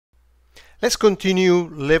Let's continue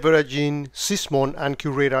leveraging Sysmon and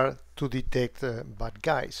Curator to detect bad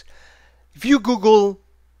guys. If you Google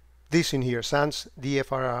this in here, sans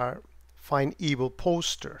DFRR find evil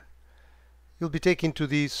poster, you'll be taken to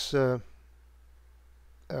this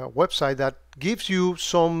website that gives you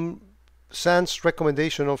some sans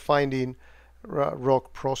recommendation of finding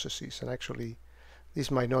rogue processes. And actually, this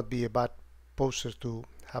might not be a bad poster to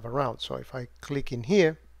have around. So if I click in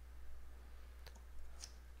here,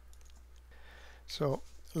 so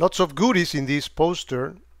lots of goodies in this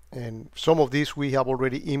poster, and some of these we have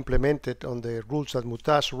already implemented on the rules that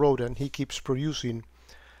Mutas wrote, and he keeps producing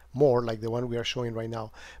more like the one we are showing right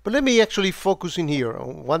now. But let me actually focus in here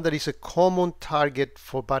on one that is a common target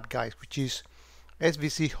for bad guys, which is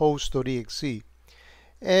svchost.exe.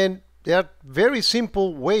 And there are very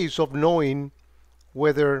simple ways of knowing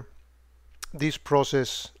whether this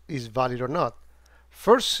process is valid or not.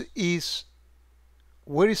 First is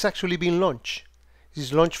where it's actually being launched.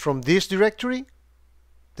 Is it launched from this directory?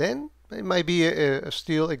 Then it might be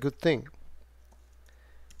still a good thing.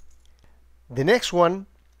 The next one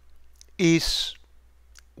is,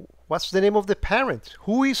 what's the name of the parent?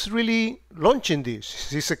 Who is really launching this? Is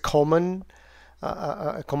this a common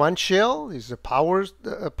command shell? Is it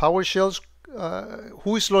a PowerShells?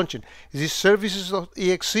 Who is launching? Is this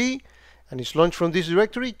services.exe and it's launched from this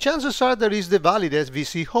directory? Chances are that is the valid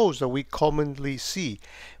SVC host that we commonly see.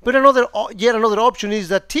 But yet another option is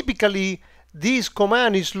that typically this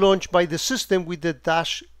command is launched by the system with the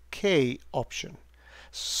 -k option.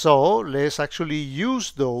 So let's actually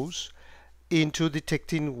use those into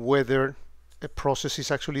detecting whether a process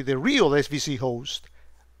is actually the real SVC host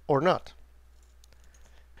or not.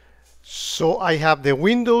 So I have the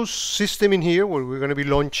Windows system in here where we're going to be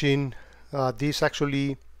launching this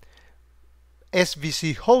actually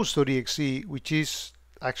svchost.exe, which is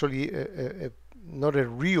actually not a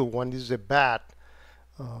real one. This is a bad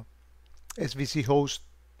SVC host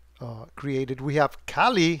created. We have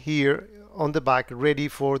Kali here on the back ready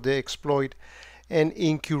for the exploit, and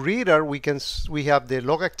in Curator we have the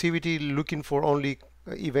log activity looking for only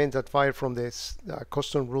events that fire from this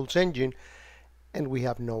custom rules engine, and we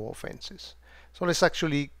have no offenses. So let's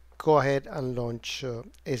actually go ahead and launch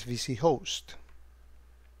SVC host.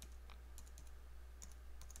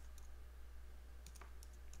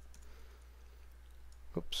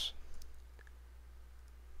 Oops.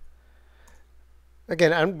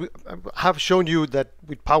 Again, I have shown you that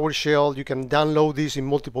with PowerShell you can download this in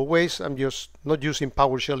multiple ways. I'm just not using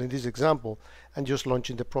PowerShell in this example and just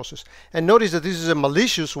launching the process. And notice that this is a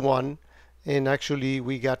malicious one, and actually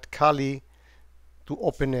we got Kali to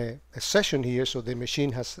open a session here, so the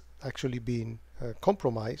machine has actually been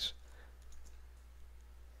compromised.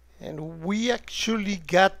 And we actually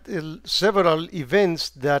got several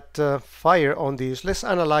events that fire on this. Let's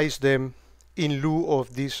analyze them in lieu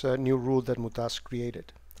of this new rule that Mutas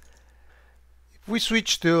created. If we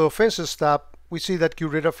switch to offenses tab, we see that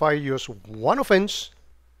Curator fire just one offense,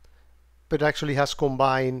 but actually has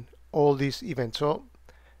combined all these events. So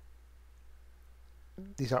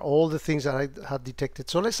these are all the things that I had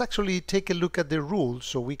detected. So let's actually take a look at the rules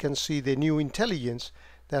so we can see the new intelligence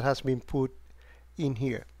that has been put in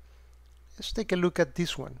here. Let's take a look at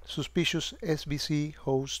this one. Suspicious SVC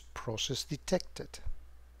host process detected.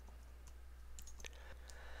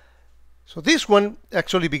 So this one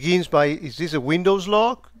actually begins by, is this a Windows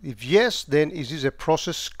log? If yes, then is this a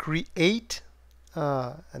process create?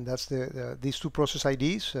 And that's these two process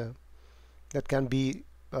IDs that can be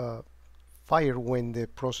fired when the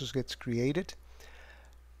process gets created.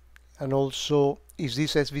 And also, is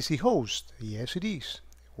this SVC host? Yes, it is.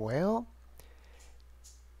 Well,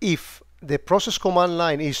 if the process command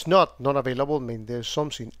line is not available, I mean there's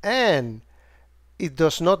something, and it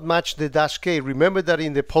does not match the -k. Remember that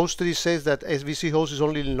in the poster it says that SVC host is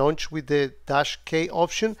only launched with the -k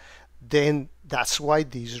option. Then that's why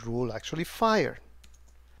this rule actually fired.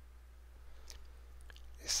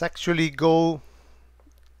 Let's actually go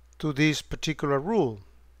to this particular rule,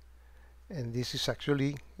 and this is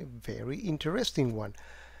actually a very interesting one.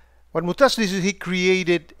 What Mutas did is he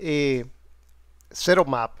created a setup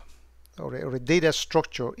map or a data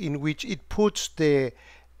structure in which it puts the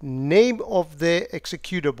name of the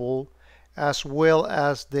executable as well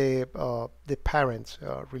as the parent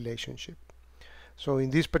relationship. So in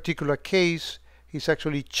this particular case, he's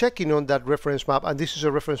actually checking on that reference map, and this is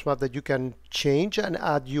a reference map that you can change and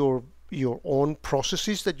add your own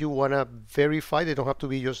processes that you want to verify. They don't have to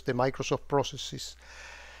be just the Microsoft processes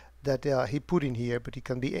that he put in here, but it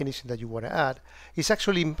can be anything that you want to add. It's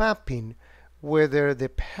actually mapping whether the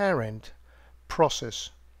parent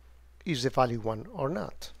process is the valid one or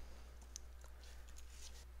not.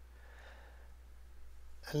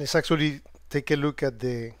 And let's actually take a look at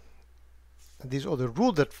this other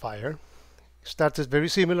rule that fire. Starts as very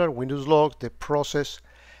similar, Windows log, the process,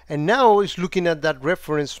 and now it's looking at that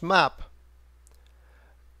reference map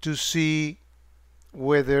to see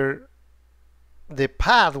whether the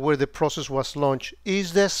path where the process was launched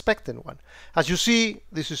is the expected one. As you see,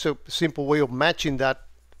 this is a simple way of matching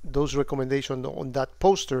those recommendations on that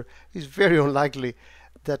poster. It's very unlikely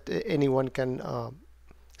that anyone can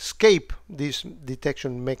escape this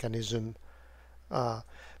detection mechanism.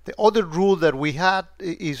 The other rule that we had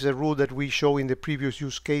is a rule that we show in the previous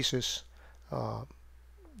use cases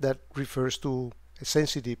that refers to a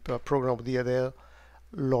sensitive program of DLL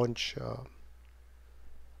launch.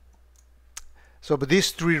 But these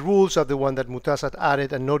three rules are the one that Mutaz had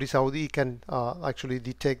added, and notice how he can actually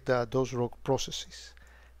detect those rogue processes.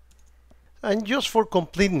 And just for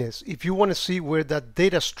completeness, if you want to see where that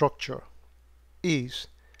data structure is,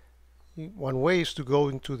 one way is to go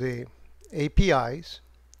into the APIs,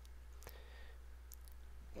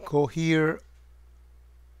 go here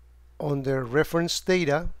under reference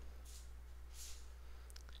data,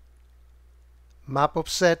 map of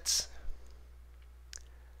sets,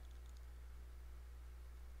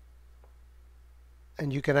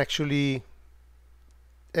 and you can actually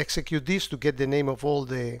execute this to get the name of all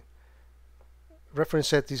the reference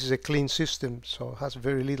set. This is a clean system, so it has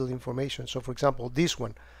very little information. So for example, this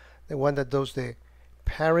one, the one that does the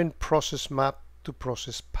parent process map to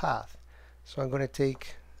process path. So I'm going to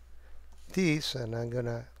take this and I'm going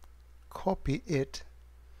to copy it.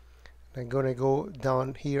 I'm going to go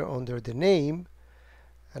down here under the name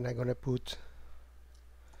and I'm going to put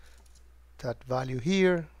that value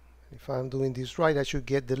here. If I'm doing this right, I should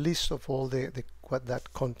get the list of all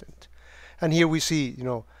that content. And here we see, you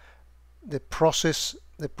know, the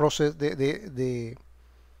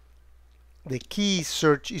key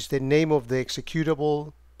search is the name of the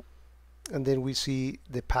executable, and then we see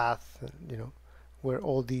the path, you know, where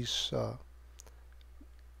all these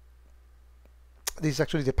this is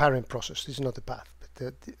actually the parent process. This is not the path,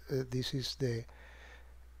 but this is the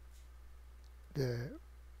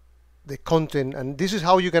content, and this is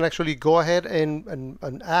how you can actually go ahead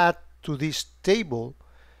and add to this table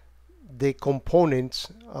the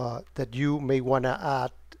components that you may want to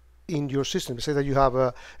add in your system. Say that you have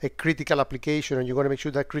a critical application and you want to make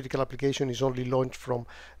sure that critical application is only launched from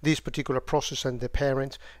this particular process and the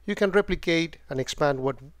parent. You can replicate and expand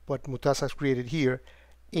what Mutaz has created here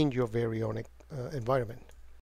in your very own environment.